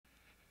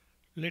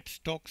Let's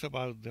talk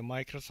about the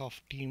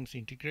Microsoft Teams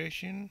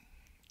integration.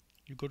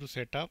 You go to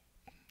Setup,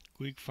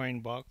 Quick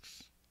Find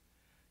box,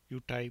 you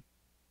type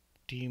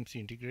Teams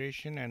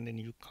integration, and then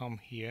you come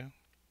here.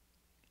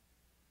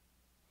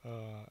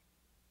 Uh,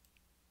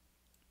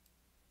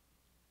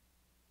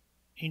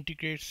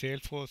 Integrate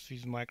Salesforce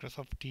with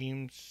Microsoft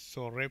Teams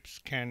so reps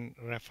can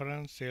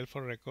reference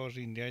Salesforce records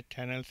in their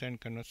channels and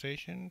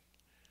conversations.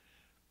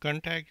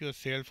 Contact your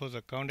Salesforce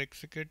account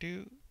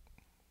executive.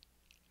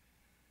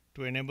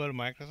 To enable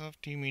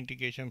Microsoft Team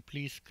integration,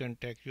 please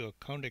contact your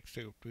account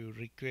executive.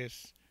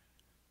 Request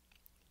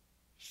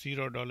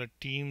 $0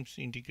 Teams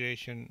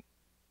integration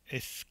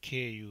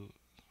SKU.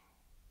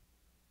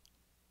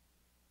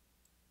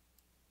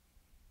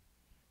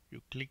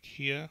 You click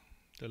here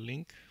the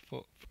link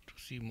to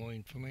see more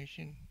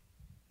information.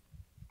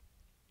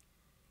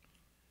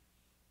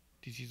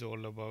 This is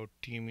all about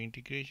team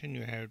integration.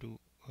 You have to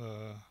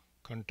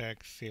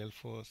contact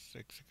Salesforce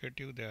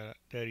executive.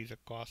 There is a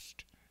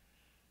cost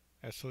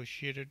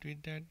associated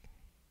with that.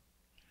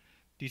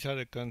 These are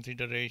the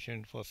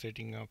considerations for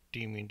setting up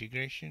team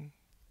integration.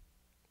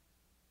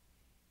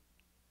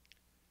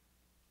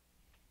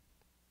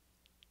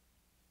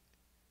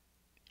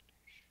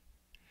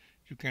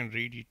 You can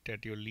read it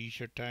at your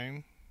leisure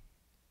time.